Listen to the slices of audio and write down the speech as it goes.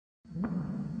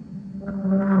I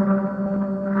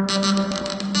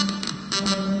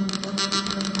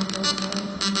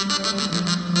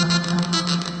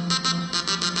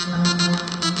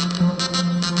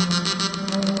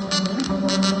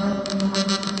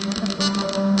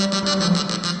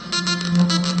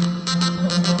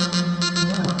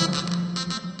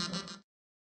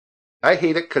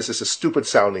hate it because it's a stupid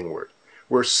sounding word.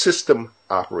 We're system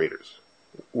operators.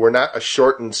 We're not a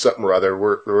shortened something or other.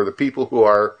 We're the people who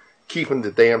are keeping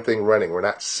the damn thing running. We're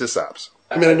not SysOps.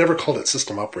 I mean, I never called it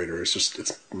system operator.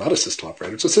 It's not a system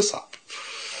operator. It's a SysOp.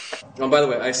 Oh, by the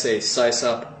way, I say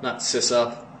SysOp, not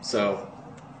SysOp, so...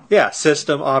 Yeah,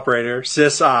 system operator,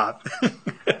 SysOp.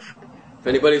 If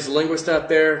anybody's a linguist out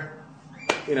there,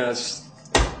 just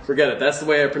forget it. That's the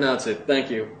way I pronounce it. Thank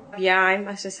you. Yeah, I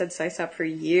must have said SysOp for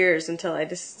years until I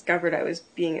discovered I was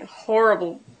being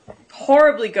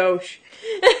horribly gauche.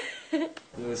 It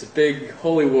was a big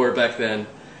holy war back then.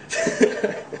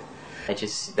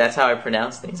 That's how I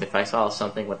pronounce things. If I saw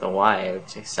something with a Y, I would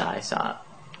say SysOp,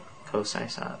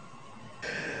 co-SysOp.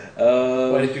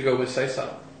 Why did you go with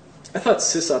SysOp? I thought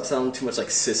SysOp sounded too much like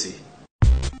sissy.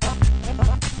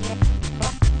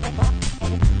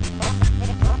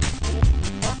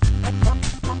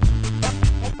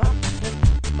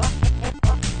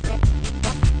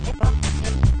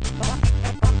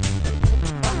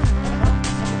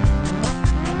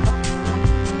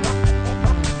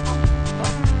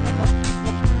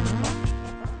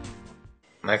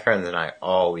 My friends and I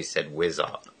always said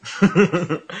WizOp.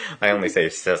 I only say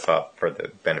SysOp for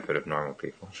the benefit of normal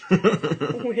people.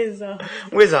 WizOp.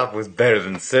 WizOp was better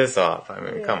than SysOp. I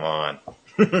mean, Come on.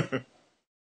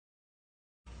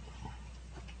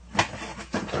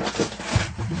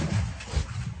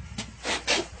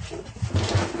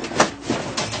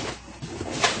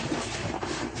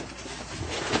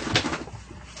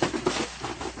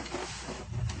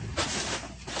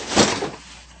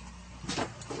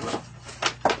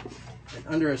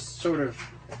 Under a sort of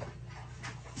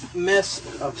mess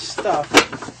of stuff,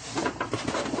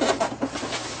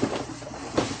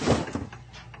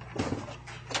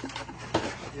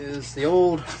 is the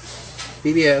old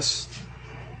BBS,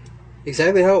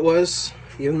 exactly how it was,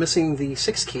 even missing the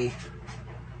 6 key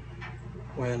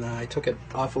when I took it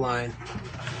offline.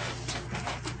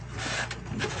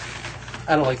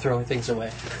 I don't like throwing things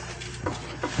away.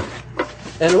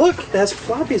 And look, it has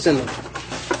floppies in them.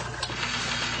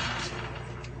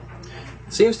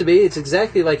 Seems to be, it's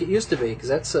exactly like it used to be, because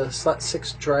that's a slot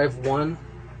 6 drive 1,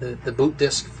 the boot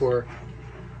disk for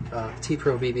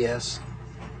T-Pro BBS.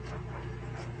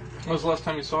 When was the last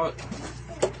time you saw it?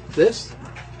 This?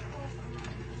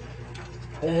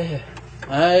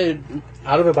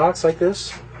 Out of a box like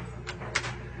this.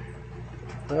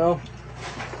 Well,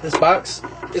 this box,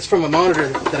 it's from a monitor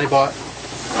that I bought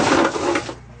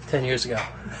 10 years ago.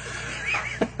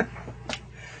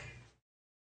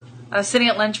 I was sitting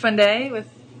at lunch one day with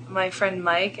my friend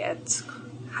Mike at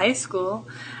high school,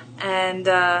 and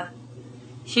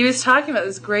he was talking about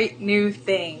this great new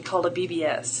thing called a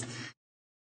BBS.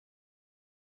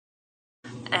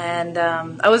 And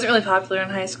I wasn't really popular in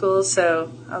high school, so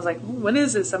I was like, what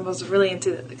is this? I was really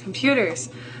into computers.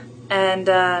 And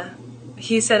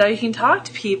he said, oh, you can talk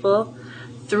to people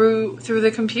through the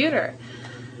computer.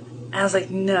 And I was like,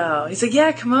 no. He's like,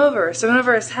 yeah, come over. So I went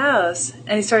over to his house,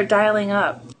 and he started dialing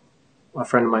up. A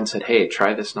friend of mine said, hey,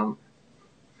 try this number.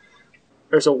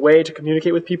 There's a way to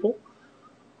communicate with people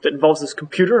that involves this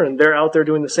computer, and they're out there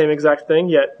doing the same exact thing,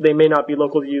 yet they may not be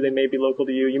local to you, they may be local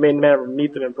to you. You may never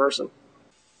meet them in person.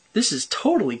 This is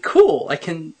totally cool. I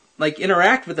can,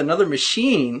 interact with another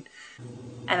machine.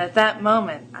 And at that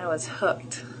moment, I was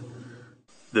hooked.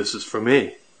 This is for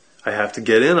me. I have to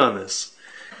get in on this.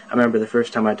 I remember the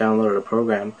first time I downloaded a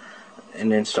program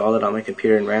and installed it on my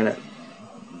computer and ran it.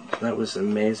 That was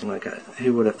amazing.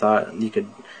 Who would have thought you could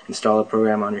install a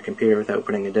program on your computer without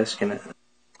putting a disk in it?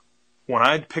 When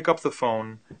I'd pick up the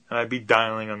phone and I'd be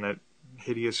dialing on that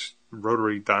hideous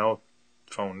rotary dial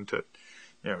phone to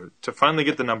finally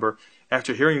get the number,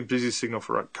 after hearing the busy signal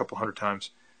for a couple hundred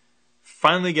times,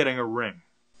 finally getting a ring,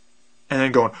 and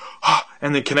then going,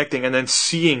 and then connecting, and then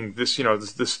seeing this,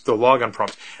 the logon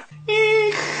prompt.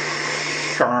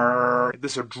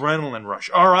 This adrenaline rush.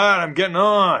 All right, I'm getting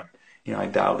on. I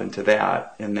dialed into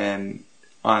that, and then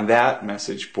on that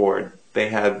message board, they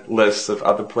had lists of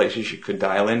other places you could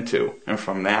dial into, and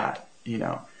from that,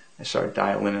 I started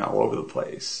dialing in all over the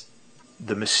place.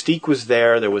 The mystique was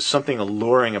there. There was something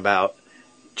alluring about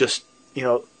just,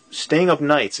 staying up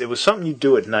nights. It was something you'd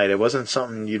do at night. It wasn't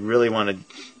something you'd really want to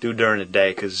do during the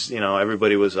day because,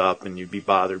 everybody was up and you'd be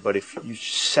bothered. But if you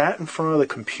sat in front of the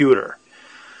computer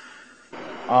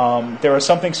There was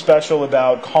something special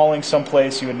about calling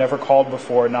someplace you had never called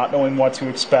before, not knowing what to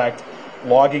expect,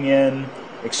 logging in,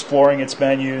 exploring its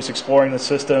menus, exploring the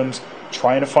systems,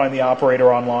 trying to find the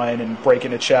operator online and break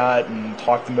into chat and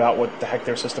talk to them about what the heck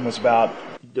their system was about.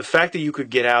 The fact that you could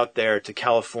get out there to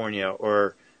California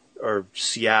or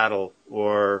Seattle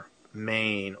or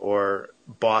Maine or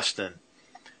Boston,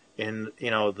 and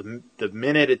the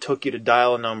minute it took you to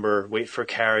dial a number, wait for a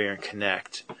carrier and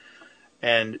connect,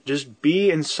 and just be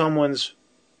in someone's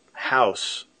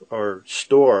house or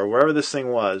store or wherever this thing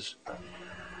was.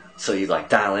 So you like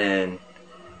dial in,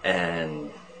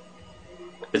 and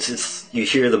you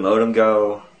hear the modem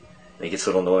go, it gets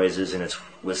little noises and it's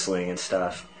whistling and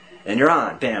stuff, and you're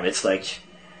on. Bam! It's like,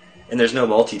 and there's no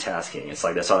multitasking. It's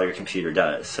like that's all your computer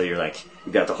does. So you're like,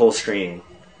 you've got the whole screen,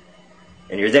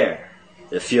 and you're there.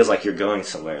 It feels like you're going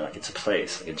somewhere, like it's a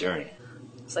place, like a journey.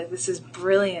 It's like, this is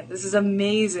brilliant. This is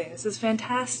amazing. This is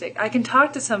fantastic. I can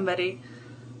talk to somebody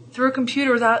through a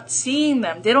computer without seeing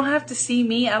them. They don't have to see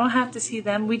me. I don't have to see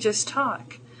them. We just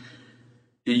talk.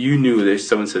 You knew that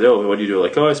someone said, oh, what do you do?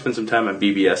 Like, oh, I spent some time on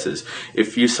BBSs.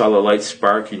 If you saw the light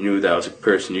spark, you knew that was a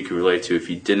person you could relate to. If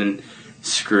you didn't,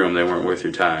 screw them. They weren't worth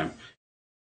your time.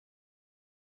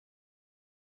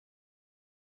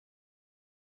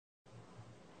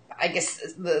 I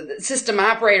guess the system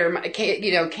operator,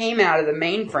 came out of the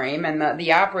mainframe, and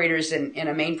the operators in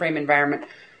a mainframe environment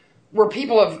were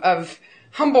people of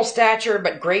humble stature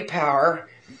but great power.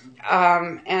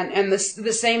 And the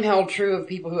same held true of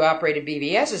people who operated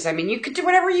BBSs. I mean, you could do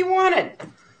whatever you wanted.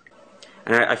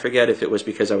 And I forget if it was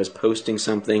because I was posting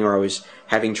something or I was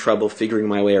having trouble figuring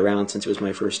my way around since it was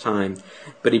my first time.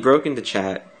 But he broke into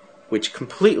chat, which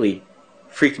completely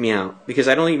freaked me out, because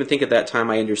I don't even think at that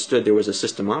time I understood there was a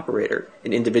system operator,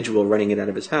 an individual running it out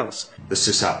of his house. The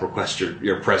SysOp requests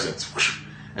your presence,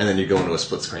 and then you go into a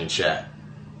split-screen chat.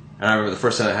 And I remember the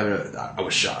first time that happened, I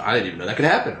was shocked. I didn't even know that could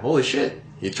happen. Holy shit.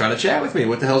 He's trying to chat with me.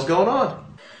 What the hell's going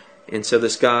on? And so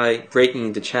this guy breaking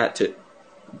into chat to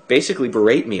basically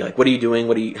berate me, like, what are you doing?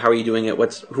 How are you doing it?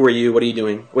 Who are you? What are you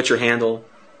doing? What's your handle?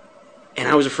 And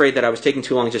I was afraid that I was taking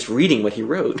too long just reading what he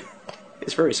wrote.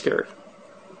 It's very scary.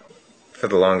 For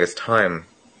the longest time,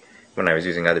 when I was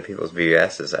using other people's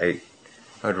BBSs, I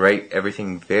would write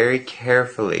everything very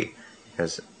carefully,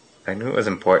 because I knew it was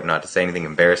important not to say anything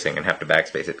embarrassing and have to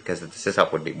backspace it, because the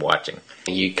SysOp would be watching.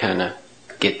 You kind of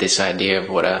get this idea of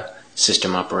what a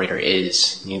system operator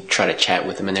is. You try to chat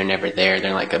with them and they're never there.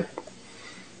 They're like a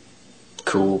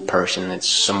cool person that's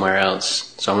somewhere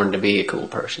else. So I wanted to be a cool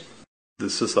person. The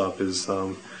SysOp is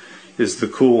the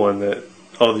cool one that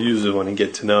all the users want to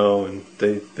get to know and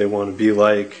they want to be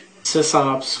like.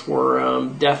 SysOps were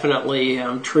definitely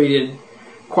treated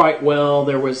quite well.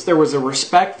 There was a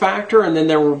respect factor, and then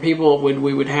there were people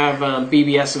we would have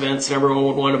BBS events and everyone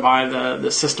would want to buy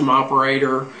the system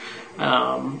operator,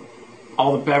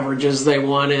 all the beverages they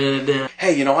wanted.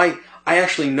 Hey, I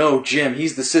actually know Jim.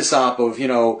 He's the SysOp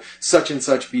of such and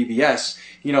such BBS.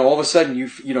 All of a sudden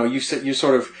you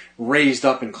sort of raised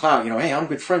up in clout. Hey, I'm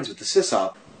good friends with the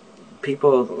SysOp.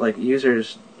 People, like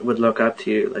users, would look up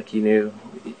to you, like you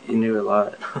knew a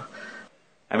lot.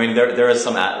 I mean, there is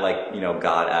some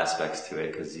God aspects to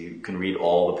it, because you can read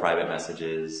all the private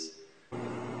messages.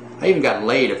 I even got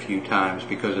laid a few times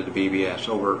because of the BBS.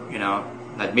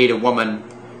 I'd meet a woman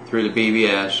through the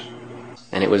BBS.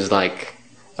 And it was like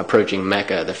approaching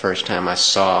Mecca the first time I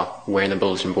saw where the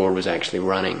bulletin board was actually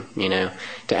running,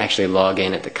 to actually log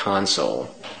in at the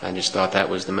console. I just thought that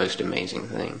was the most amazing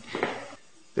thing.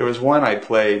 There was one I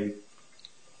played,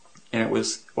 and it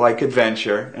was like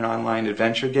Adventure, an online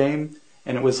adventure game,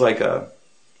 and it was like a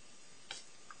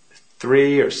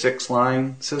 3 or 6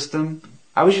 line system.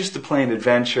 I was used to playing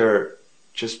Adventure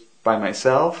just by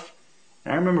myself,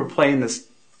 and I remember playing this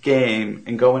game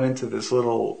and going into this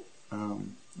little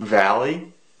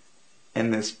valley,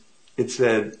 and it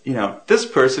said, this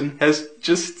person has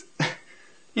just,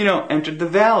 entered the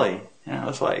valley, and I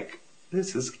was like,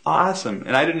 this is awesome.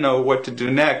 And I didn't know what to do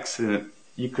next. And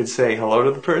you could say hello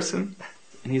to the person.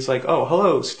 And he's like, oh,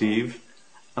 hello, Steve.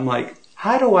 I'm like,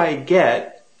 how do I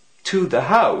get to the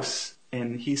house?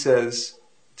 And he says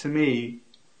to me,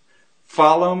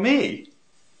 follow me.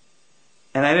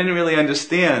 And I didn't really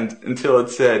understand until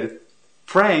it said,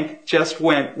 Frank just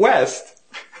went west.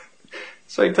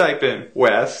 So I type in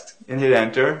west and hit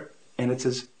enter. And it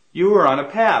says, you are on a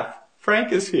path.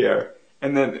 Frank is here.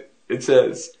 And then it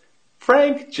says,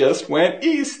 Frank just went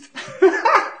east.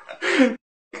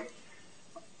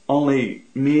 Only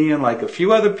me and like a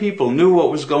few other people knew what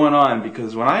was going on,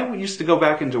 because when I used to go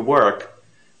back into work,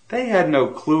 they had no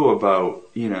clue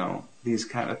about, these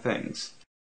kind of things.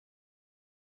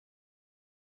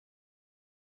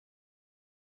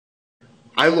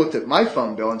 I looked at my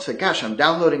phone bill and said, gosh, I'm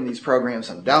downloading these programs,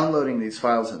 I'm downloading these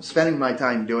files, I'm spending my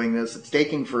time doing this, it's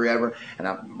taking forever, and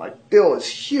my bill is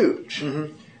huge.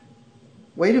 Mm-hmm.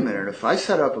 Wait a minute, if I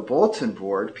set up a bulletin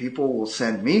board, people will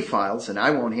send me files and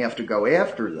I won't have to go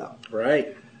after them.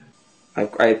 Right.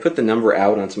 I put the number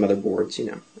out on some other boards,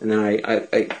 and then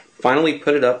I finally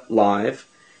put it up live,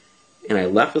 and I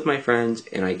left with my friends,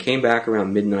 and I came back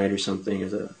around midnight or something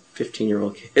as a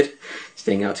 15-year-old kid,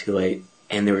 staying out too late,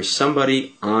 and there was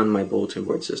somebody on my bulletin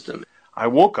board system. I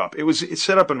woke up. It's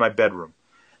set up in my bedroom,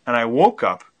 and I woke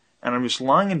up, and I'm just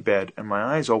lying in bed, and my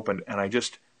eyes opened, and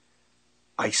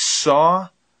I saw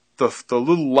the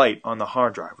little light on the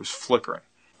hard drive was flickering.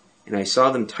 And I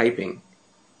saw them typing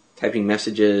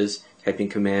messages, typing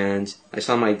commands. I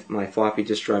saw my floppy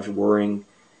disk drive whirring,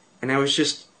 and I was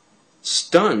just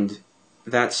stunned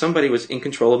that somebody was in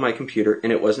control of my computer,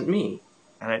 and it wasn't me.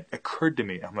 And it occurred to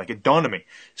me, it dawned on me,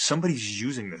 somebody's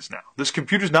using this now. This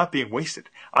computer's not being wasted.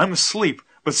 I'm asleep,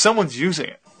 but someone's using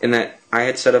it. And that I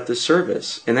had set up this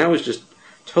service, and that was just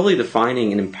totally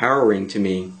defining and empowering to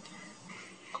me.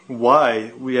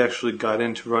 Why we actually got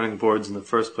into running boards in the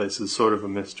first place is sort of a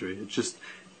mystery.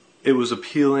 It was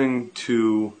appealing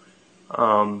to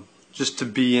just to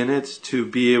be in it, to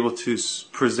be able to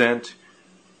present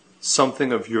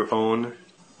something of your own.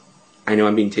 I know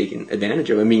I'm being taken advantage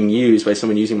of. I'm being used by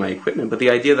someone using my equipment, but the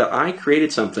idea that I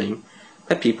created something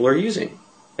that people are using.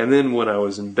 And then when I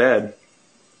was in bed,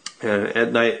 and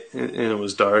at night, and it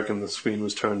was dark, and the screen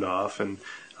was turned off, and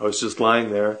I was just lying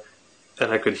there,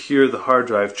 and I could hear the hard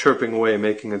drive chirping away,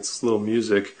 making its little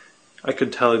music, I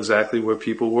could tell exactly where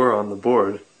people were on the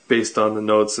board based on the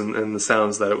notes and the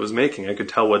sounds that it was making. I could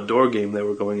tell what door game they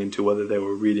were going into, whether they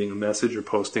were reading a message or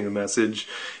posting a message,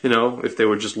 if they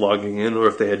were just logging in or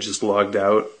if they had just logged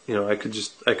out. I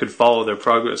could follow their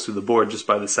progress through the board just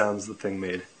by the sounds the thing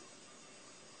made.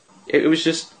 It was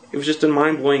just a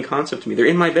mind-blowing concept to me. They're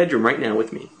in my bedroom right now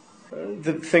with me.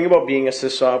 The thing about being a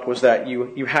SysOp was that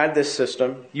you had this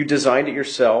system, you designed it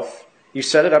yourself, you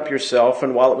set it up yourself,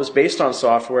 and while it was based on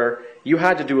software, you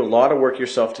had to do a lot of work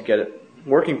yourself to get it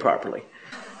working properly.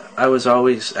 I was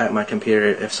always at my computer.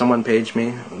 If someone paged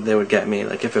me, they would get me.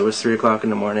 Like if it was 3 o'clock in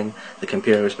the morning, the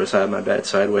computer was beside my bed,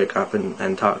 so I'd wake up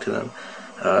and talk to them.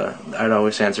 I'd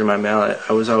always answer my mail.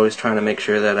 I was always trying to make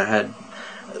sure that I had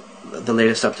the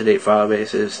latest up-to-date file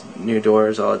bases, new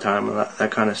doors all the time, that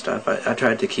kind of stuff. I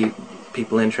tried to keep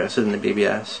people interested in the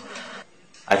BBS.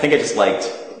 I think I just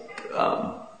liked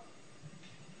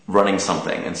running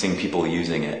something and seeing people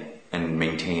using it and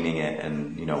maintaining it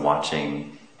and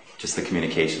watching just the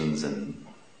communications. And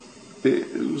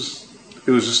it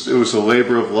was a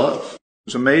labor of love. It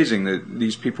was amazing that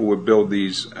these people would build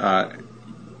these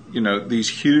these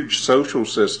huge social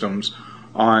systems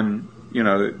on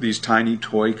these tiny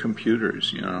toy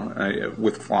computers,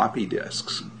 with floppy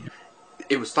disks.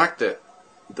 It was like the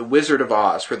Wizard of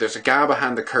Oz, where there's a guy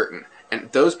behind the curtain,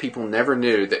 and those people never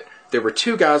knew that there were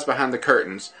 2 guys behind the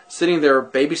curtains, sitting there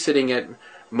babysitting it,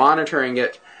 monitoring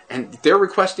it, and they're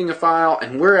requesting a file,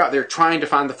 and we're out there trying to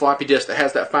find the floppy disk that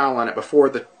has that file on it before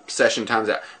the session time's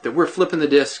out, that we're flipping the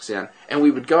disks in. And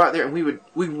we would go out there, and we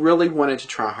really wanted to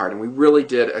try hard, and we really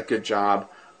did a good job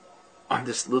on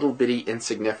this little bitty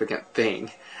insignificant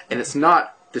thing. And it's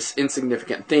not this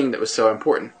insignificant thing that was so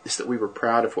important, it's that we were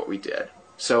proud of what we did.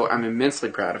 So I'm immensely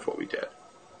proud of what we did.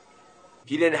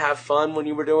 If you didn't have fun when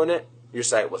you were doing it, your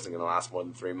site wasn't going to last more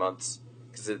than 3 months.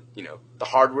 Because, the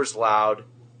hardware's loud,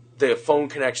 the phone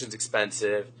connection's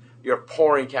expensive, you're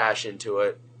pouring cash into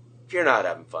it. If you're not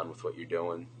having fun with what you're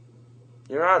doing,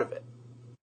 you're out of it.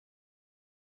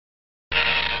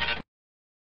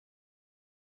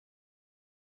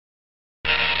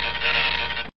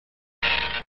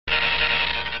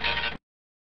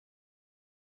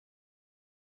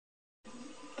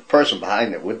 Person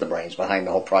behind it, with the brains behind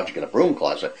the whole project in a broom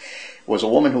closet, was a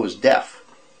woman who was deaf,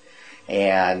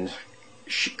 and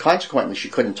consequently she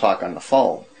couldn't talk on the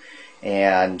phone.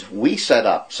 And we set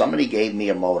up, somebody gave me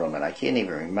a modem, and I can't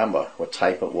even remember what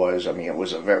type it was. I mean, it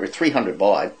was a very 300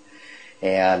 baud,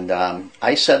 and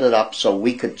I set it up so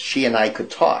she and I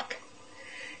could talk,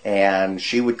 and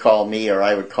she would call me or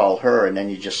I would call her, and then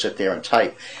you just sit there and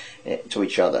type to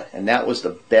each other. And that was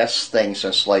the best thing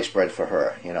since sliced bread for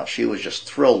her. She was just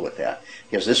thrilled with that,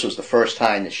 because this was the first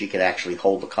time that she could actually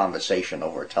hold a conversation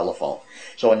over a telephone.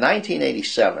 So in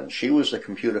 1987, she was the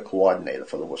computer coordinator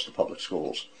for the Worcester Public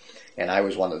Schools, and I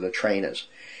was one of the trainers.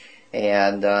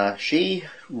 And she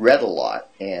read a lot,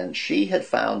 and she had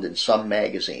found in some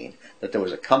magazine that there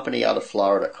was a company out of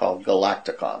Florida called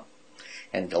Galacticom.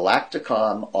 And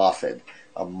Galacticom offered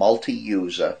a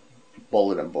multi-user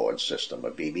bulletin board system,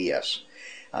 a BBS.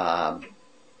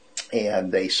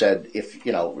 And they said, if,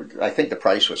 you know, I think the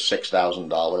price was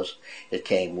 $6,000. It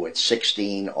came with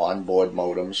 16 onboard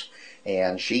modems.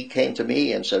 And she came to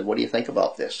me and said, what do you think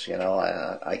about this? You know,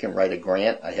 I can write a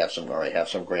grant. I have some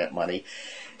grant money.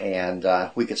 And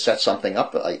we could set something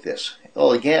up like this.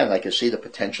 Well, again, I could see the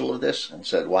potential of this and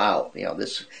said, wow, you know,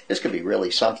 this could be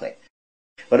really something.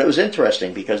 But it was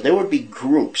interesting because there would be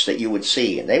groups that you would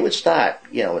see, and they would start,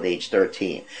 you know, at age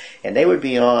 13, and they would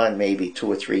be on maybe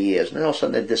 2 or 3 years, and then all of a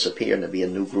sudden they'd disappear and there'd be a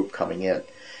new group coming in.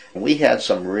 And we had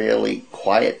some really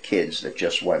quiet kids that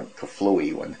just went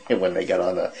kaflooey when they got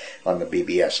on the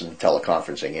BBS and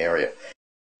teleconferencing area.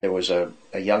 There was a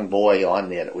young boy on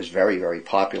there that was very, very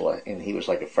popular, and he was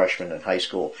like a freshman in high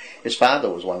school. His father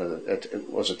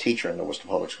was a teacher in the Worcester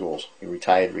Public Schools. He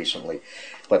retired recently.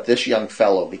 But this young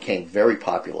fellow became very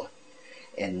popular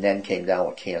and then came down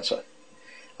with cancer.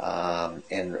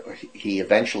 And he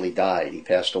eventually died. He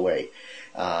passed away.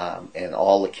 And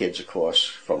all the kids, of course,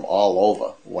 from all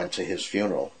over went to his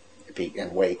funeral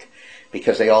and wake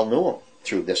because they all knew him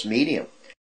through this medium.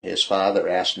 His father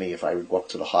asked me if I would go up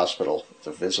to the hospital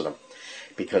to visit him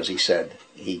because he said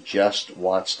he just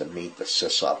wants to meet the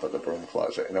SysOps of the broom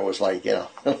closet. And it was like, you know,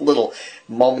 a little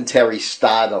momentary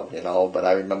stardom, you know, but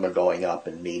I remember going up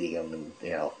and meeting him and,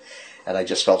 you know, and I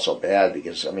just felt so bad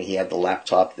because, I mean, he had the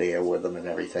laptop there with him and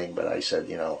everything, but I said,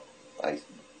 you know, I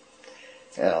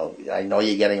know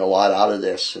you're getting a lot out of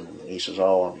this. And he says,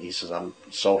 I'm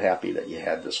so happy that you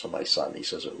had this for my son. He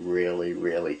says it really,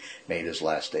 really made his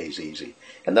last days easy.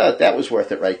 And that was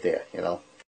worth it right there, you know.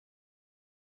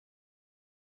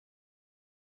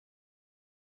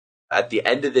 At the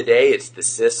end of the day, it's the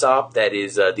SysOps that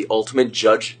is the ultimate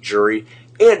judge, jury,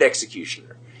 and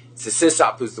executioner. It's the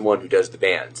SysOps who's the one who does the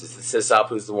bans. It's the SysOps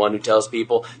who's the one who tells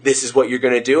people, this is what you're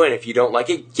going to do, and if you don't like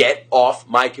it, get off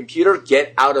my computer,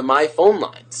 get out of my phone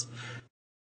lines.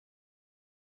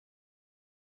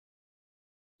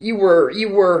 You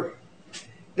were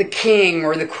the king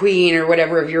or the queen or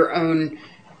whatever of your own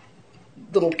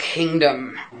little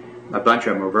kingdom. A bunch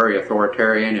of them were very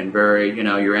authoritarian and very, you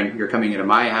know, you're coming into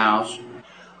my house.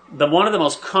 One of the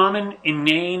most common,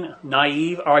 inane,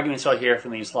 naive arguments I hear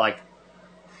from these, like,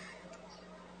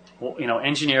 you know,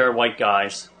 engineer white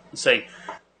guys say,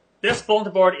 this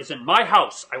bulletin board is in my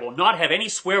house. I will not have any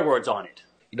swear words on it.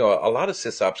 You know, a lot of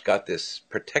SysOps got this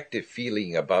protective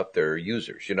feeling about their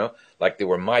users, you know, like they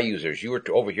were my users. You were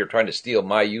over here trying to steal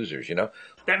my users, you know.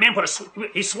 That man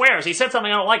he swears. He said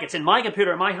something I don't like. It's in my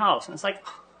computer, in my house. And it's like,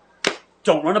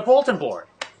 don't run a bulletin board.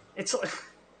 It's,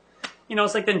 you know,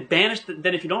 it's like then banish,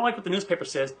 then if you don't like what the newspaper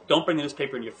says, don't bring the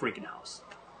newspaper in your freaking house.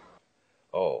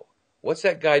 Oh, what's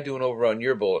that guy doing over on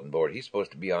your bulletin board? He's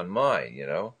supposed to be on mine, you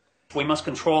know. We must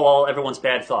control everyone's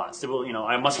bad thoughts. You know,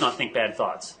 I must not think bad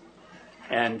thoughts.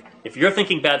 And if you're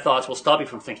thinking bad thoughts, we'll stop you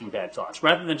from thinking bad thoughts.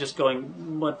 Rather than just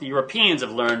going what the Europeans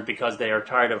have learned because they are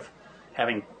tired of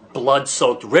having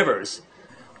blood-soaked rivers.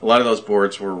 A lot of those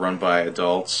boards were run by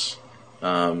adults,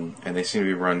 and they seem to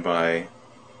be run by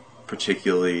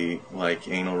particularly like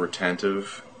anal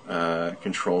retentive,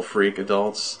 control freak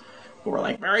adults who are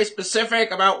like very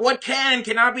specific about what can and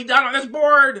cannot be done on this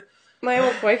board. My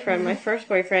old boyfriend, my first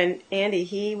boyfriend, Andy,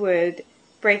 he would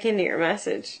break into your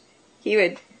message. He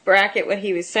would bracket what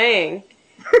he was saying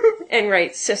and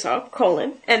write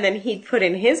SysOps, and then he'd put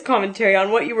in his commentary on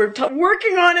what you were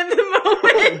working on in the moment.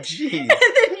 Oh, jeez. And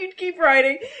then you'd keep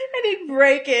writing, and he'd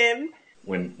break in.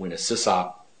 When a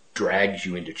SysOps drags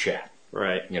you into chat,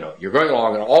 right? You know, you're going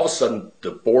along, and all of a sudden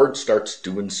the board starts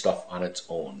doing stuff on its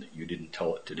own that you didn't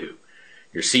tell it to do.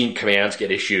 You're seeing commands get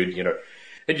issued, you know,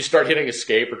 and you start hitting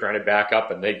escape or trying to back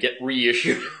up, and they get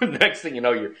reissued. Next thing you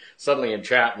know, you're suddenly in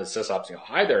chat, and the SysOps, you know,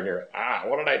 hi there, and you're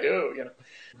what did I do? You know.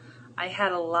 I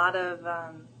had a lot of,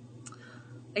 I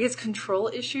guess, control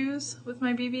issues with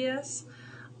my BBS.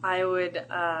 I would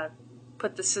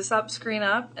put the SysOps screen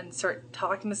up and start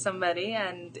talking to somebody,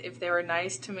 and if they were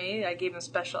nice to me, I gave them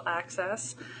special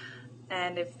access.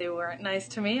 And if they weren't nice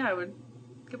to me, I would,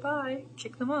 goodbye,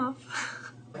 kick them off.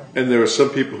 And there were some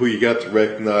people who you got to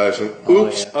recognize and,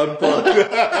 oops, unplugged.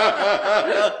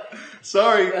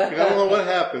 Sorry, I don't know what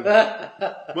happened.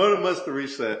 Motor must have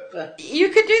reset. You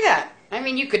could do that. I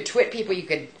mean, you could twit people. You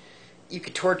could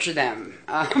torture them.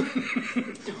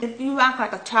 If you act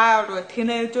like a child or a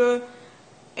teenager,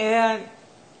 and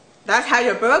that's how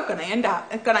your bird's going to end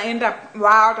up. It's going to end up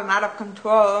wild and out of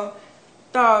control.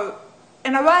 So,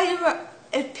 in a way,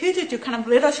 it teaches you kind of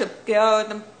leadership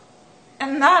skills.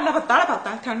 And now I never thought about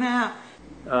that till now.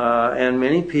 And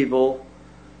many people,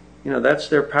 you know, that's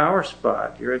their power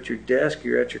spot. You're at your desk,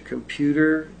 you're at your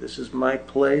computer. This is my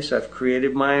place. I've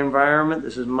created my environment.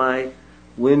 This is my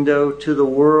window to the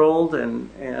world.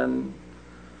 And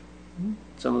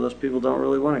Some of those people don't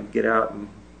really want to get out and,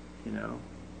 you know.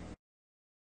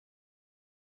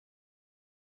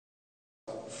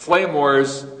 Flame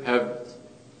wars have,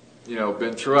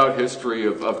 been throughout history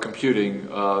of computing.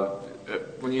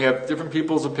 When you have different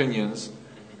people's opinions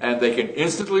and they can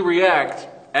instantly react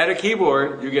at a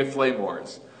keyboard, you get flame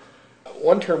wars.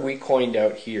 One term we coined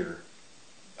out here,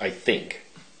 I think,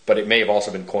 but it may have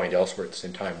also been coined elsewhere at the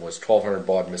same time, was 1200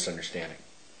 baud misunderstanding.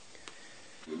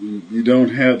 You don't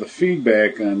have the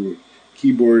feedback on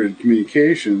keyboarded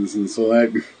communications, and so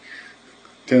that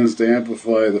tends to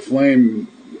amplify the flame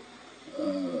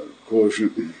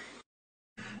quotient.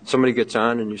 Somebody gets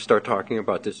on and you start talking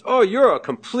about this. Oh, you're a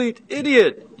complete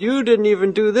idiot. You didn't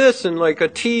even do this, and like a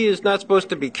T is not supposed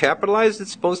to be capitalized,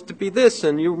 it's supposed to be this,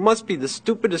 and you must be the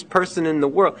stupidest person in the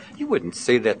world. You wouldn't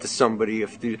say that to somebody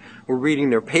if they were reading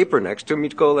their paper next to them.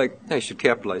 You'd go like, I should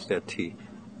capitalize that T.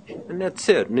 And that's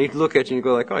it. And he'd look at you and you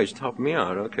go like, oh, he's helping me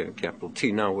out. Okay, capital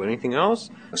T. Now, anything else?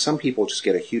 Some people just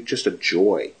get a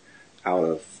joy out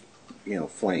of,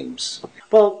 flames.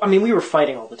 Well, I mean, we were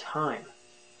fighting all the time.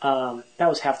 That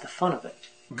was half the fun of it.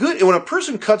 Good. And when a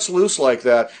person cuts loose like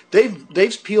that,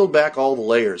 they've peeled back all the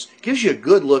layers. Gives you a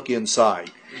good look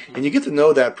inside, and you get to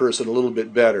know that person a little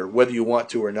bit better, whether you want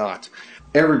to or not.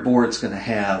 Every board's going to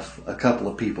have a couple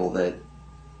of people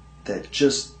that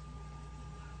just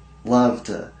love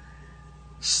to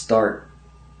start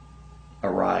a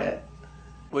riot.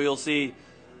 Well, you'll see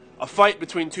a fight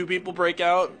between two people break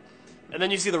out, and then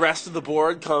you see the rest of the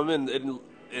board come and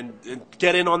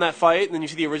get in on that fight, and then you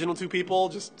see the original two people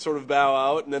just sort of bow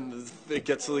out, and then it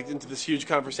gets into this huge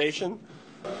conversation.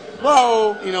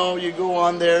 Well, you go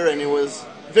on there, and it was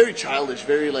very childish,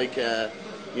 very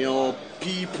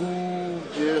pee poo,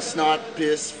 just not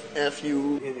piss, F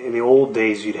you. In the old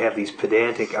days, you'd have these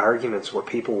pedantic arguments where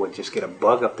people would just get a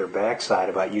bug up their backside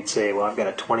about, you'd say, well, I've got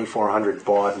a 2400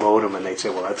 baud modem, and they'd say,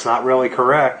 well, that's not really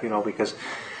correct, because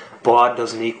baud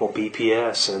doesn't equal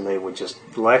BPS, and they would just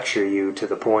lecture you to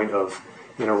the point of,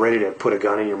 ready to put a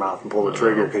gun in your mouth and pull the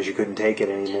trigger because you couldn't take it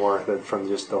anymore from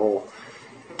just the whole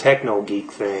techno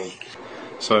geek thing.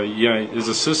 So yeah, as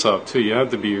a SysOp too, you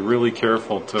have to be really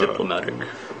careful to diplomatic.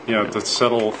 To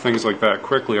settle things like that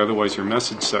quickly. Otherwise, your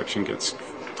message section gets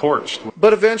torched.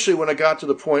 But eventually, when it got to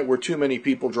the point where too many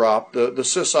people dropped, the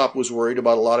SysOp was worried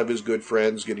about a lot of his good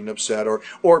friends getting upset,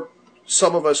 or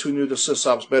some of us who knew the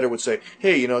SysOps better would say,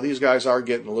 hey, these guys are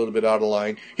getting a little bit out of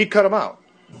line. He'd cut them out.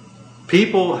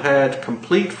 People had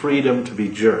complete freedom to be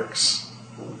jerks.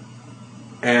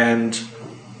 And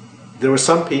there were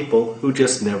some people who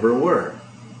just never were.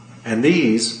 And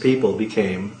these people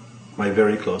became my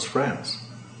very close friends.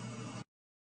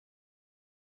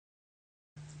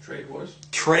 Trade wars?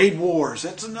 Trade wars.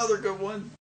 That's another good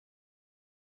one.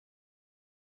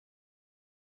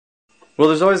 Well,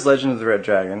 there's always Legend of the Red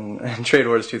Dragon and Trade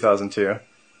Wars 2002.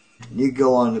 You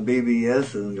go on the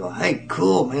BBS and go, hey,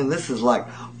 cool, man, this is like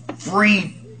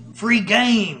free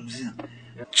games.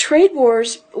 Trade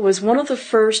Wars was one of the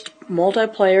first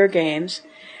multiplayer games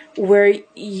where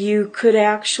you could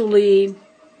actually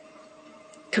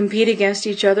compete against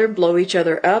each other, blow each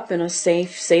other up in a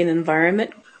safe, sane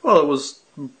environment. Well, it was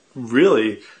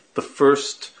really the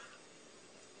first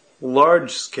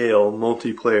large-scale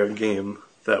multiplayer game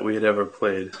that we had ever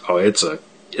played. Oh, it's a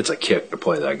kick to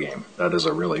play that game. That is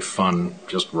a really fun,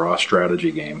 just raw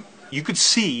strategy game. You could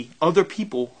see other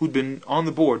people who'd been on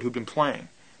the board who'd been playing,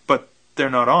 but they're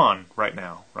not on right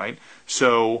now, right?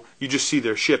 So you just see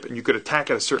their ship, and you could attack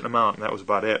at a certain amount, and that was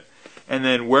about it. And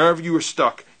then wherever you were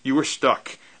stuck,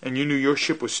 and you knew your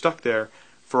ship was stuck there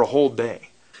for a whole day.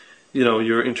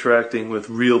 You're interacting with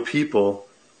real people,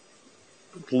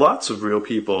 lots of real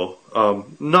people,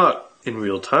 not in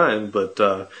real time, but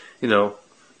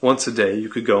once a day you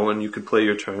could go and you could play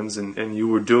your turns, and you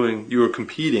were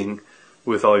competing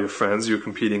with all your friends, you were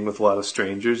competing with a lot of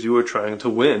strangers, you were trying to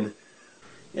win.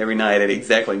 Every night at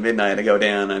exactly midnight I go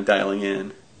down, I'm dialing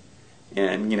in,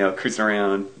 and cruising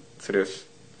around, sort of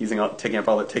taking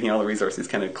all the resources,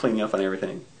 kind of cleaning up on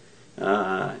everything.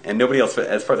 And nobody else,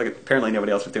 as far as apparently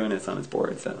nobody else was doing this on his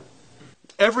board, so.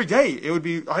 Every day it would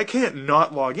be, I can't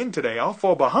not log in today, I'll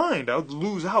fall behind, I'll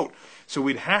lose out. So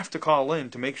we'd have to call in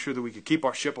to make sure that we could keep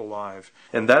our ship alive.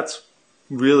 And that's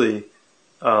really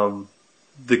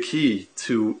the key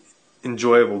to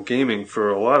enjoyable gaming for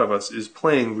a lot of us, is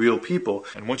playing real people.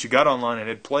 And once you got online and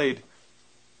had played,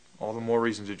 all the more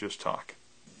reason to just talk.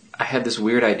 I had this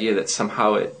weird idea that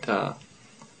somehow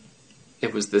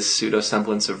it was this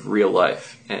pseudo-semblance of real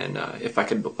life, and if I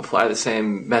could apply the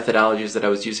same methodologies that I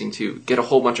was using to get a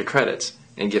whole bunch of credits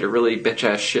and get a really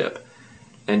bitch-ass ship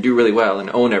and do really well and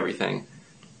own everything,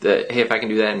 that, hey, if I can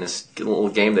do that in this little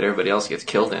game that everybody else gets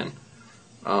killed in,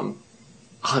 I'll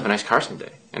have a nice car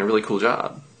someday and a really cool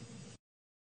job.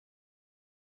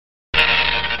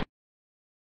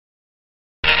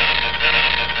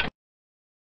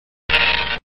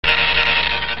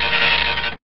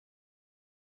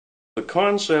 The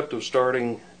concept of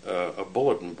starting a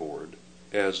bulletin board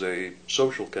as a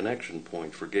social connection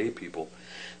point for gay people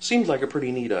seemed like a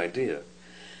pretty neat idea.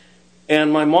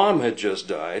 And my mom had just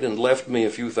died and left me a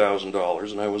few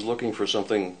 $1,000s, and I was looking for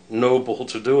something noble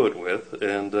to do it with.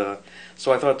 And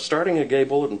so I thought starting a gay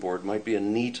bulletin board might be a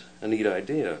neat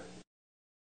idea.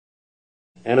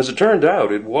 And as it turned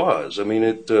out, it was. I mean,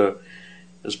 it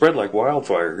spread like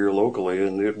wildfire here locally,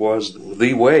 and it was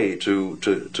the way to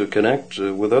connect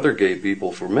with other gay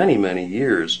people for many, many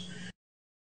years.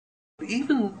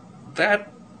 Even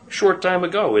that short time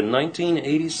ago, in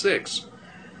 1986,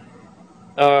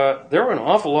 there were an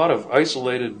awful lot of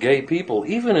isolated gay people,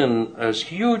 even in as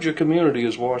huge a community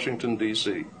as Washington,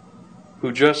 D.C.,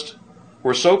 who just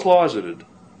were so closeted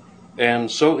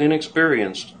and so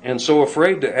inexperienced and so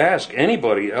afraid to ask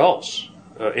anybody else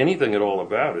anything at all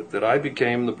about it, that I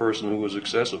became the person who was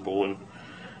accessible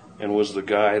and was the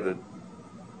guy that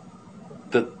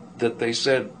they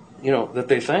said, you know, that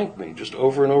they thanked me just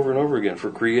over and over and over again for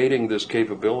creating this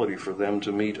capability for them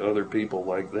to meet other people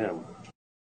like them.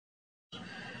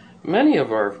 Many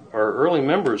of our early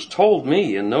members told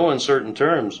me in no uncertain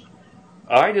terms,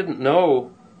 I didn't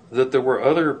know that there were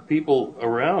other people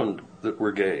around that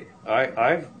were gay.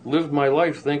 I've lived my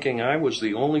life thinking I was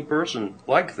the only person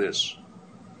like this.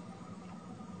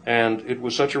 And it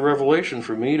was such a revelation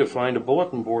for me to find a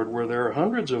bulletin board where there are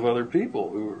hundreds of other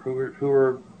people who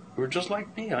are just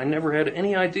like me. I never had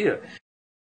any idea.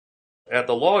 At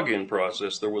the login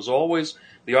process, there was always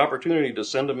the opportunity to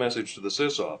send a message to the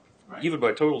SysOps, even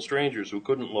by total strangers who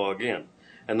couldn't log in.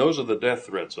 And those are the death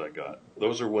threats I got.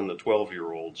 Those are when the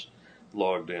 12-year-olds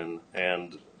logged in,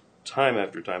 and time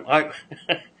after time.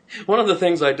 One of the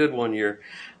things I did one year,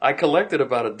 I collected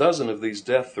about a dozen of these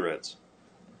death threats,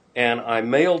 and I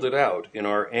mailed it out in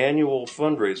our annual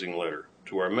fundraising letter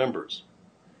to our members,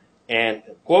 and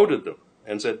quoted them,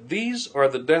 and said, these are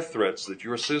the death threats that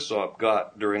your SysOps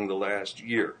got during the last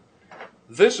year.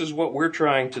 This is what we're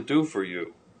trying to do for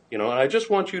you. You know, and I just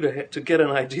want you to get an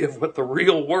idea of what the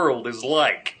real world is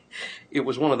like. It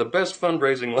was one of the best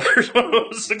fundraising letters, one of the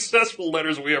most successful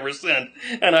letters we ever sent.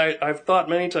 And I've thought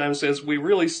many times since, we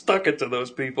really stuck it to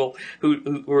those people who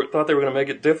thought they were going to make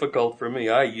it difficult for me.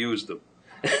 I used them.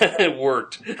 It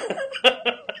worked.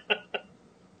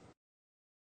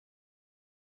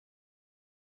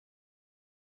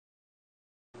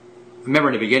 Remember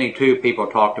in the beginning, too, people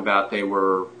talked about they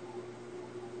were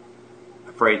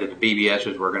afraid that the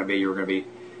BBSs were going to be, you were going to be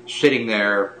sitting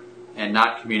there and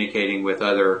not communicating with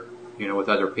other, with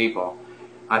other people.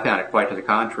 I found it quite to the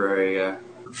contrary.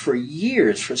 For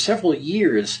years, for several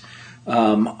years,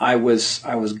 I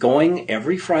was going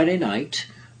every Friday night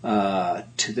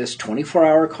to this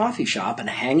 24-hour coffee shop and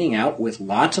hanging out with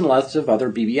lots and lots of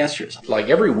other BBSers. Like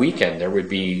every weekend, there would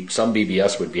be some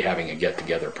BBS would be having a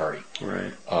get-together party.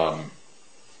 Right.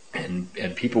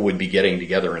 And people would be getting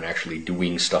together and actually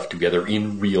doing stuff together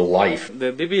in real life.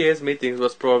 The BBS meetings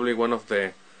was probably one of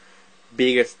the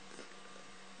biggest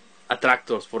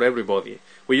attractors for everybody.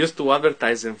 We used to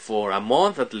advertise them for a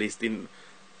month at least.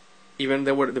 Even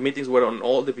the meetings were on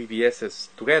all the BBSs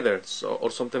together. So,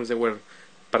 or sometimes there were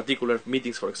particular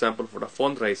meetings, for example, for a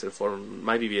fundraiser for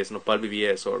my BBS, Nopal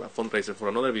BBS, or a fundraiser for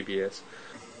another BBS.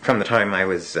 From the time I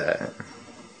was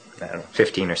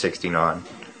 15 or 16 on,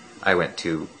 I went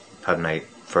to pub night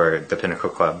for the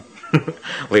Pinnacle Club,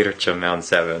 later to Mound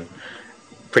 7,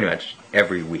 pretty much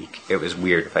every week. It was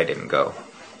weird if I didn't go,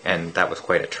 and that was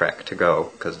quite a trek to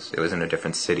go because it was in a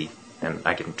different city, and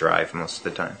I didn't drive most of the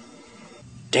time.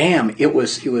 Damn, it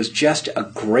was just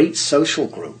a great social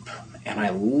group, and I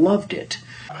loved it.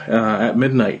 At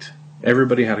midnight,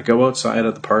 everybody had to go outside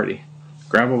at the party,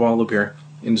 grab a bottle of beer,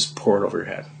 and just pour it over your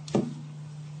head.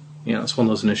 It's one of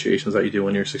those initiations that you do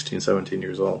when you're 16, 17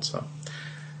 years old. So,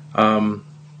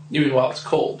 you mean while it's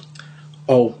cold?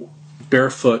 Oh,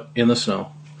 barefoot in the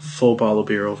snow, full bottle of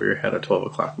beer over your head at 12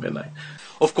 o'clock midnight.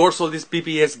 Of course, all these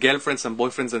BBS girlfriends and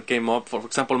boyfriends that came up. For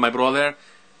example, my brother,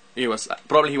 he was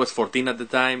 14 at the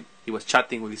time. He was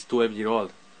chatting with his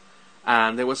 12-year-old.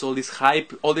 And there was all this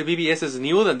hype. All the BBSs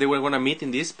knew that they were going to meet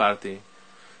in this party.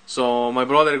 So my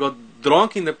brother got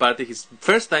drunk in the party. His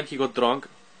first time he got drunk,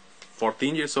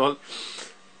 14 years old,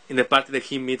 in the party that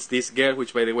he meets this girl,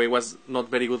 which, by the way, was not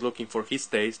very good looking for his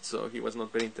taste, so he was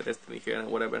not very interested in her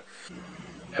and whatever.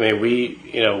 I mean,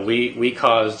 we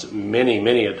caused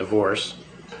many a divorce.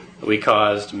 We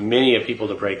caused many a people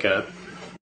to break up.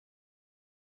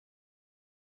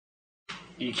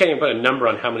 you can't even put a number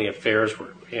on how many affairs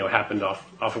were happened off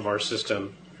of our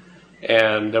system.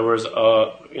 And there was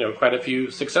quite a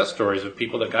few success stories of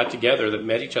people that got together that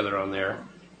met each other on there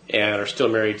and are still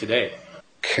married today.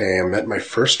 Okay, I met my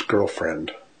first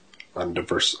girlfriend on at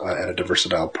a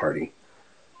Diversidad party.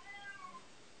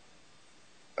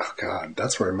 Oh God,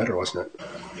 that's where I met her, wasn't it?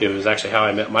 It was actually how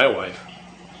I met my wife,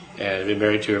 and I've been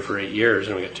married to her for 8 years,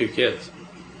 and we got 2 kids.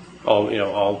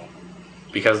 All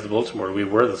because of the bulletin board. We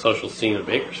were the social scene of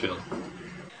Bakersfield.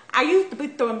 I used to be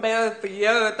too embarrassed for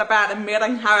years about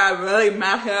admitting how I really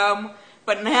met him,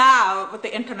 but now with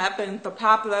the internet being so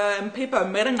popular and people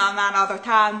admitting on that all the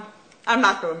time, I'm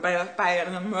not so embarrassed by it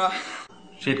anymore.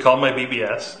 She had called my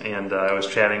BBS, and I was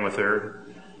chatting with her,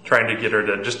 trying to get her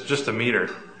to just to meet her,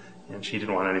 and she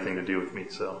didn't want anything to do with me.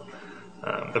 So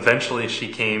eventually, she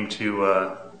came to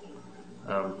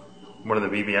one of the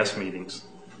BBS meetings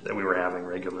that we were having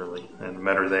regularly, and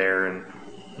met her there. And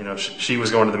she was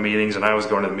going to the meetings, and I was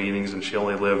going to the meetings, and she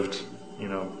only lived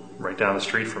right down the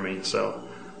street from me. So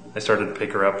I started to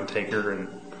pick her up and take her, and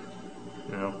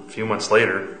a few months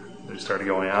later, we started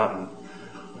going out,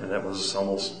 and that was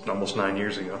almost 9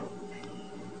 years ago.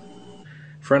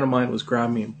 A friend of mine was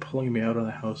grabbing me and pulling me out of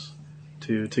the house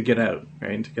to get out,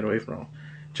 right, to get away from him.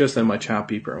 Just then my chat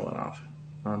beeper went off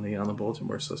on the bulletin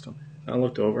board system. I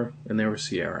looked over, and there was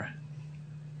Sierra.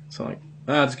 So I'm like,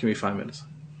 just give me 5 minutes.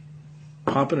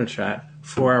 Hop in a chat.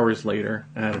 4 hours later,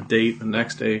 I had a date the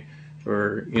next day,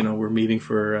 or we're meeting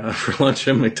for lunch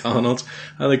at McDonald's.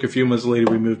 I think a few months later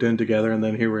we moved in together, and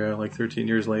then here we are, like 13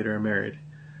 years later, and married.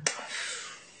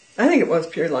 I think it was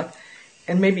pure luck,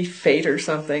 and maybe fate or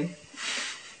something,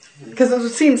 because it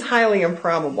seems highly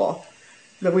improbable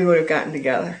that we would have gotten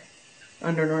together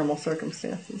under normal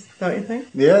circumstances. Don't you think?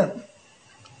 Yeah.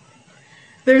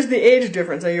 There's the age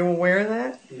difference. Are you aware of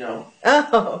that? No.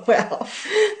 Oh, well.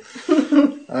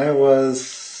 I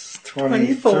was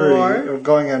 24.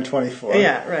 Going on 24.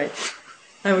 Yeah, right.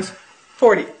 I was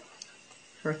 40.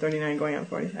 Or 39 going on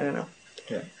 40. I don't know.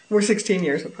 Yeah. We're 16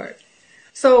 years apart.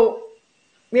 So,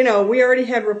 we already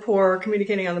had rapport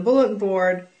communicating on the bulletin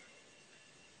board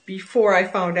before I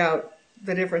found out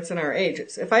the difference in our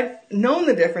ages. If I'd known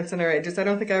the difference in our ages, I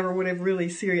don't think I ever would have really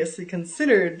seriously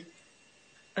considered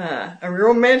a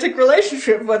romantic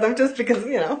relationship with him just because.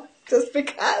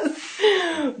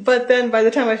 But then by the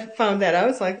time I found that out, I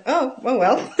was like, oh,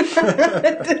 well.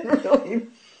 It didn't really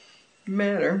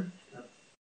matter.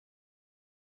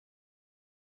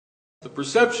 The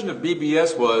perception of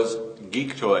BBS was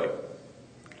geek toy.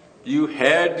 You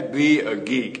had to be a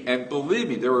geek. And believe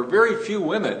me, there were very few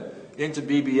women into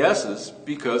BBSs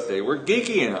because they were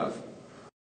geeky enough.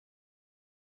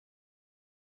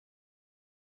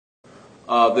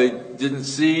 They didn't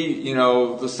see,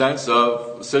 the sense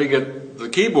of sitting at the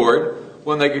keyboard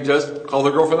when they could just call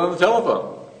their girlfriend on the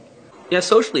telephone. Yeah,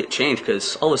 socially it changed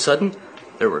because all of a sudden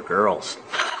there were girls.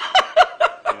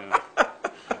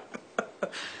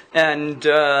 And,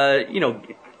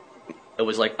 it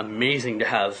was like amazing to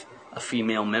have a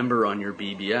female member on your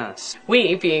BBS.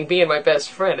 We, being me and my best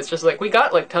friend, it's just like we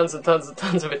got like tons of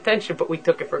attention, but we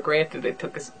took it for granted. It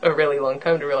took us a really long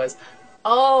time to realize,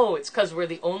 oh, it's because we're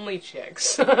the only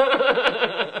chicks.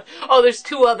 Oh, there's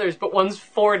 2 others, but one's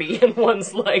 40 and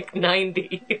one's like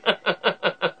 90.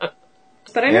 But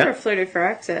I never flirted for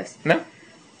access. No.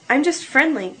 I'm just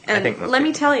friendly. And let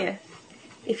me tell you,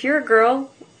 if you're a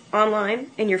girl online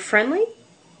and you're friendly,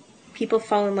 people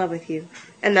fall in love with you.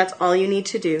 And that's all you need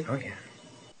to do. Oh, yeah.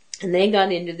 And they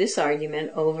got into this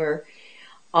argument over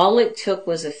all it took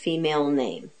was a female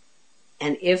name.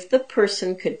 And if the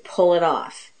person could pull it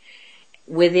off,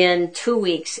 within 2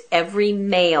 weeks, every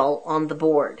male on the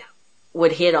board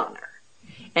would hit on her.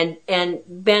 And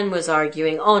Ben was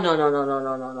arguing, oh,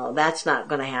 no, that's not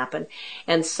going to happen.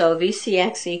 And so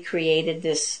VCXE created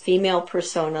this female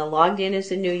persona, logged in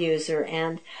as a new user,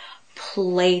 and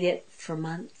played it for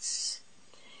months.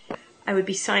 I would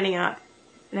be signing up,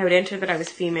 and I would enter that I was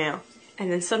female,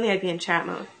 and then suddenly I'd be in chat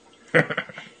mode. I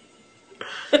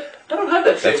don't have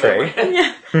that. That's right.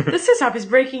 Yeah, the SysOps is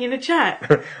breaking into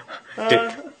chat.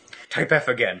 Type F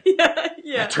again. Yeah.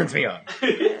 That turns me on.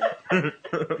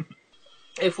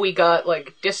 If we got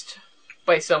like dissed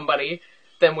by somebody,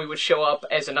 then we would show up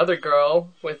as another girl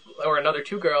or another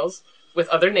 2 girls with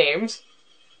other names,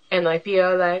 and I'd be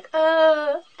like,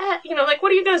 like,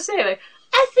 what are you gonna say? Like,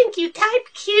 I think you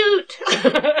type cute.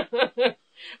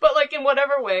 But like in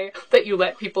whatever way that you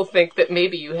let people think that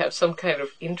maybe you have some kind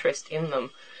of interest in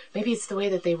them. Maybe it's the way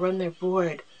that they run their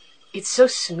board. It's so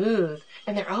smooth,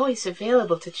 and they're always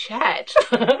available to chat.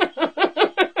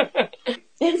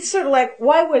 It's sort of like,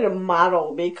 why would a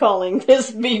model be calling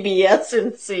this BBS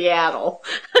in Seattle?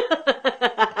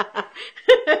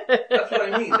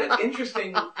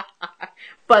 Interesting.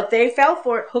 But they fell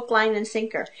for it hook, line, and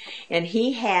sinker. And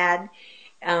he had,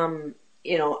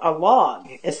 a log,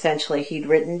 essentially, he'd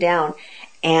written down.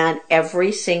 And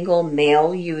every single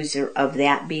male user of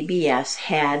that BBS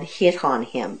had hit on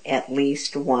him at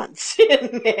least once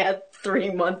in that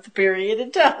 3-month period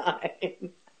of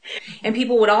time. And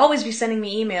people would always be sending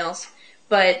me emails,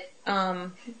 but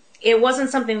it wasn't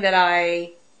something that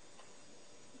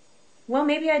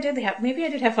maybe I did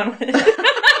have fun with it.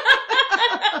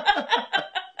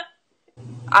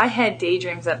 I had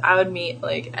daydreams that I would meet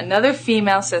like another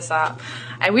female SysOps,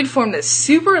 and we'd form this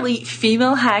super elite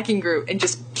female hacking group and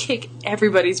just kick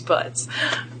everybody's butts.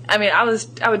 I mean, I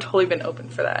would totally been open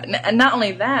for that, and not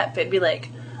only that, but it'd be like,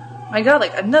 my God,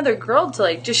 like another girl to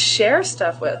like just share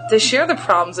stuff with, to share the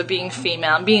problems of being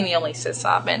female and being the only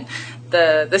SysOps and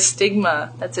the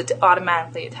stigma that's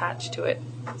automatically attached to it.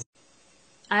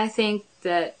 I think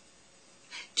that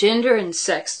gender and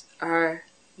sex are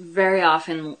very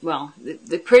often, well,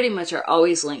 they pretty much are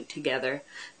always linked together,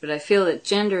 but I feel that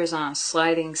gender is on a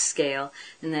sliding scale,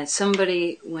 and that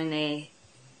somebody, when they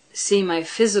see my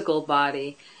physical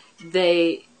body,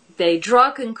 they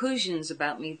draw conclusions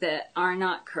about me that are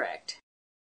not correct.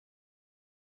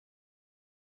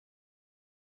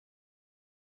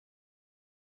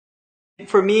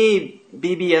 For me,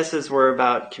 BBSs were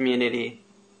about community,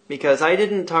 because I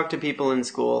didn't talk to people in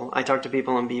school, I talked to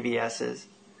people on BBSs.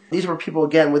 These were people,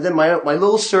 again, within my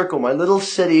little circle, my little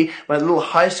city, my little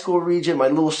high school region, my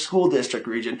little school district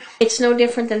region. It's no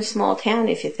different than a small town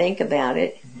if you think about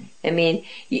it. I mean,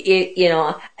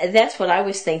 that's what I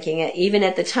was thinking. Even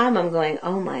at the time, I'm going,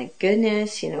 oh my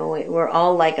goodness, we're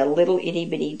all like a little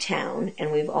itty-bitty town,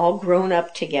 and we've all grown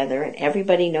up together, and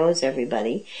everybody knows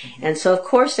everybody. And so, of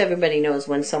course, everybody knows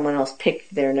when someone else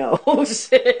picked their nose.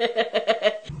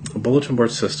 A bulletin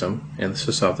board system, and the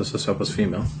SysOps was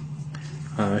female.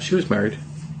 She was married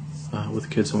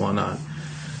with kids and whatnot.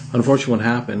 Unfortunately, what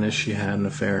happened is she had an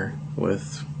affair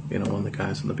with one of the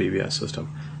guys in the BBS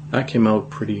system. That came out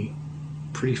pretty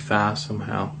fast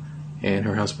somehow, and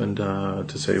her husband,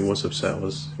 to say he was upset,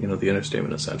 was the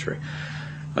understatement of the century.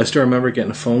 I still remember getting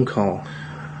a phone call.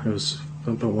 It was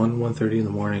about 1:30 in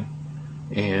the morning,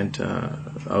 and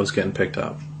I was getting picked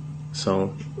up.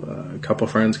 So a couple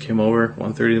of friends came over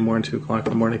 1:30 in the morning, 2 o'clock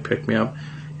in the morning, picked me up,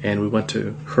 and we went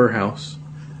to her house.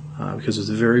 Because it was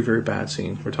a very, very bad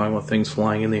scene. We're talking about things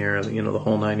flying in the air, the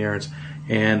whole 9 yards.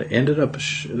 And ended up,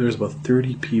 there was about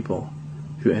 30 people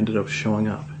who ended up showing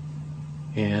up.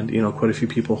 And, quite a few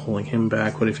people holding him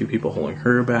back, quite a few people holding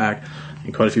her back,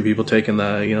 and quite a few people taking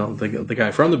the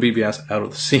guy from the BBS out of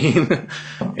the scene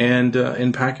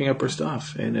and packing up her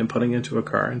stuff and putting it into a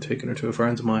car and taking her to a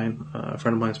friend of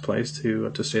mine's place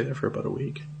to stay there for about a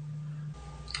week.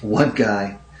 One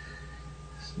guy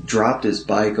dropped his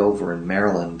bike over in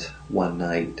Maryland one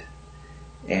night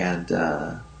and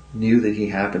knew that he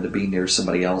happened to be near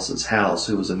somebody else's house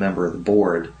who was a member of the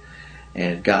board,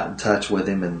 and got in touch with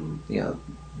him, and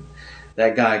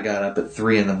that guy got up at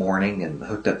 3 in the morning and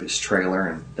hooked up his trailer,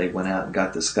 and they went out and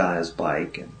got this guy's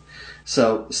bike. And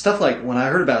so when I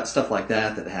heard about stuff like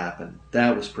that happened,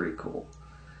 that was pretty cool,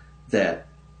 that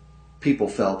people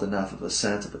felt enough of a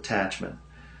sense of attachment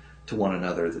to one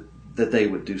another that they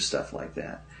would do stuff like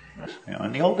that.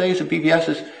 In the old days of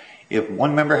BBSs, if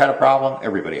one member had a problem,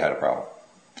 everybody had a problem.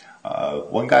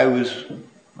 One guy was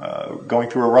going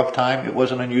through a rough time. It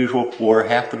wasn't unusual for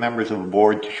half the members of a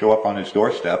board to show up on his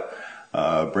doorstep,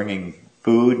 bringing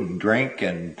food and drink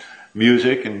and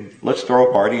music, and let's throw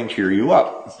a party and cheer you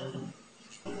up.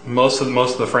 Most of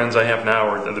the friends I have now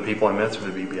are the people I met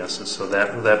through the BBSs, so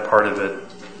that part of it,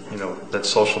 that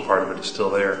social part of it is still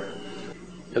there.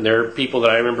 And there are people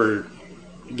that I remember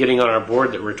getting on our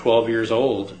board that were 12 years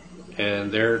old,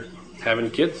 and they're having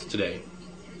kids today.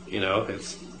 You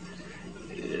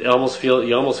almost feel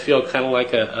kind of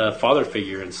like a father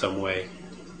figure in some way,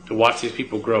 to watch these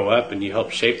people grow up, and you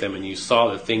help shape them, and you saw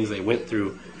the things they went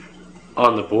through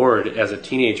on the board as a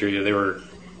teenager. They were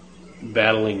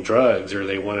battling drugs, or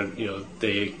they wanted,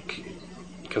 they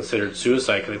considered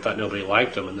suicide because they thought nobody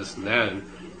liked them, and this and that. And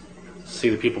see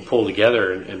the people pull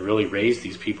together and really raise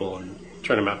these people and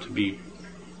turn them out to be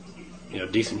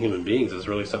decent human beings is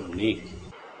really something neat.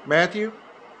 Matthew,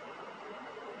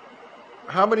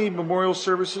 how many memorial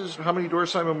services, how many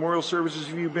Doorside memorial services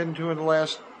have you been to in the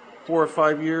last 4 or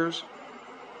 5 years?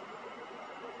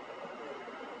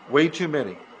 Way too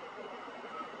many.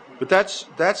 But that's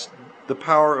the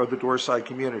power of the Doorside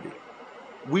community.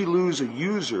 We lose a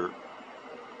user,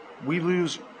 we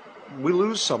lose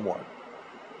someone.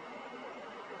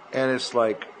 And it's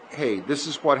like, hey, this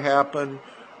is what happened.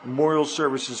 Memorial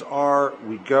services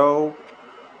we go.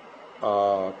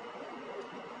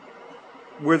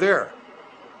 we're there.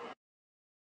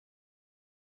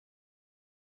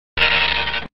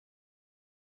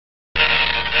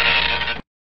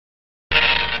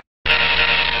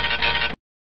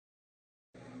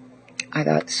 I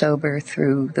got sober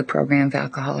through the program of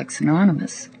Alcoholics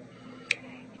Anonymous.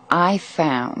 I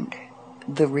found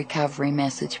the recovery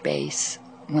message base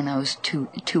when I was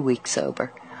two weeks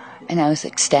sober, and I was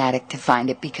ecstatic to find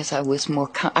it because I was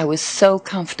so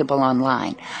comfortable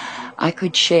online. I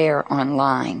could share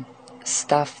online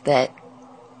stuff that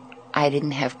I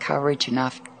didn't have courage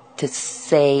enough to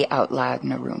say out loud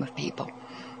in a room of people.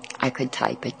 I could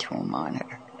type it to a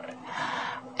monitor.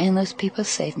 And those people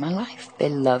saved my life. They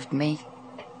loved me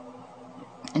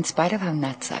in spite of how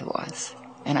nuts I was.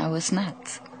 And I was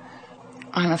nuts.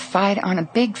 On a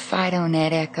big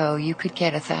FidoNet Echo, you could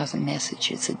get 1,000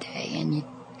 messages a day, and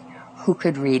who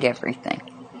could read everything?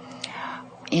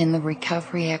 In the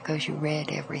recovery echoes, you read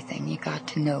everything. You got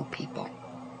to know people.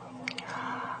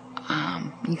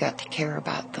 You got to care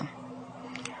about them.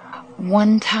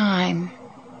 One time,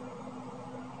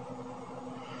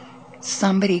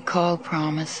 somebody called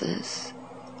Promises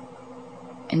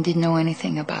and didn't know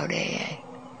anything about AA.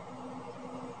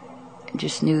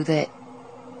 Just knew that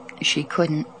she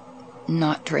couldn't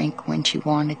not drink when she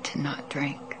wanted to not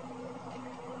drink.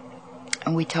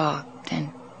 And we talked,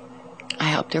 and I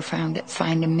helped her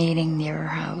find a meeting near her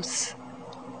house.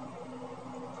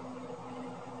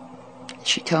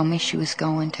 She told me she was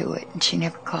going to it, and she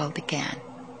never called again.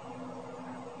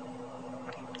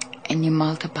 And you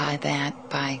multiply that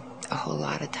by a whole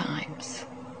lot of times.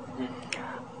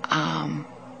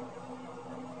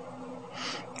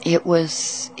 It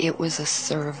was a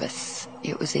service.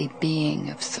 It was a being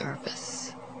of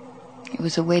service. It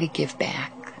was a way to give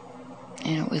back.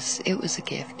 And it was a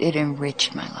gift. It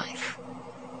enriched my life.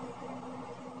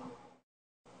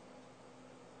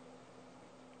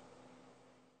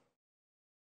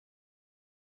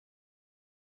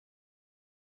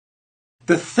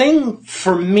 The thing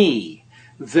for me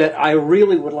that I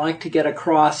really would like to get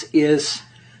across is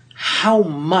how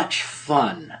much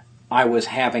fun I was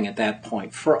having at that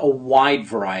point for a wide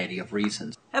variety of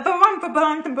reasons. If I wanted to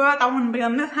belong to birth, I wouldn't be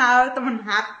in this house, I wouldn't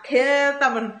have kids,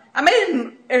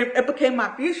 it became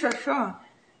my future, sure.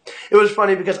 It was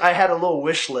funny because I had a little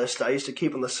wish list I used to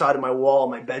keep on the side of my wall in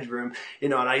my bedroom,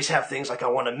 and I used to have things like I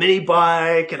want a mini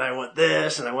bike, and I want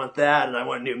this, and I want that, and I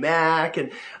want a new Mac,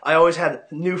 and I always had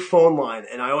a new phone line,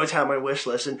 and I always had my wish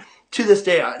list, and to this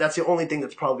day, that's the only thing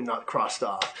that's probably not crossed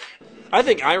off. I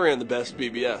think I ran the best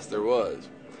BBS there was.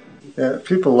 Yeah,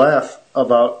 people laugh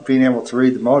about being able to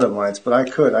read the modem lines, but I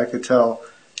could tell,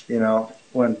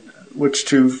 which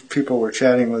two people were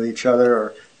chatting with each other,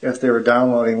 or if they were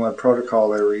downloading what protocol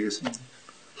they were using,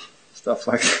 stuff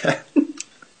like that.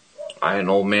 I had an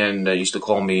old man that used to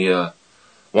call me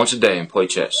once a day and play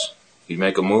chess. He'd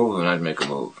make a move and I'd make a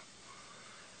move,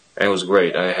 and it was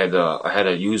great. I had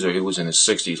a user. He was in his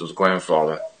 60s. Was a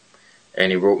grandfather,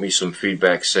 and he wrote me some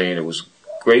feedback saying it was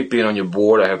great being on your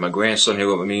board. I have my grandson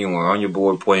here with me, and we're on your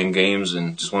board playing games,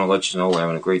 and just want to let you know we're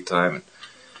having a great time.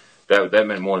 And that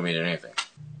meant more to me than anything.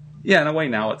 Yeah, in a way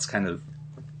now it's kind of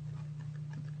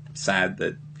sad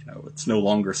that it's no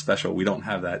longer special. We don't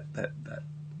have that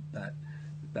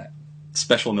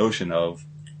special notion of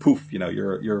poof.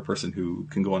 You're a person who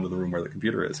can go into the room where the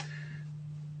computer is.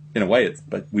 In a way,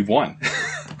 but we've won.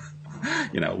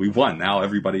 We've won. Now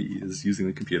everybody is using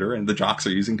the computer, and the jocks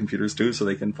are using computers too, so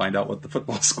they can find out what the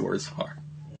football scores are.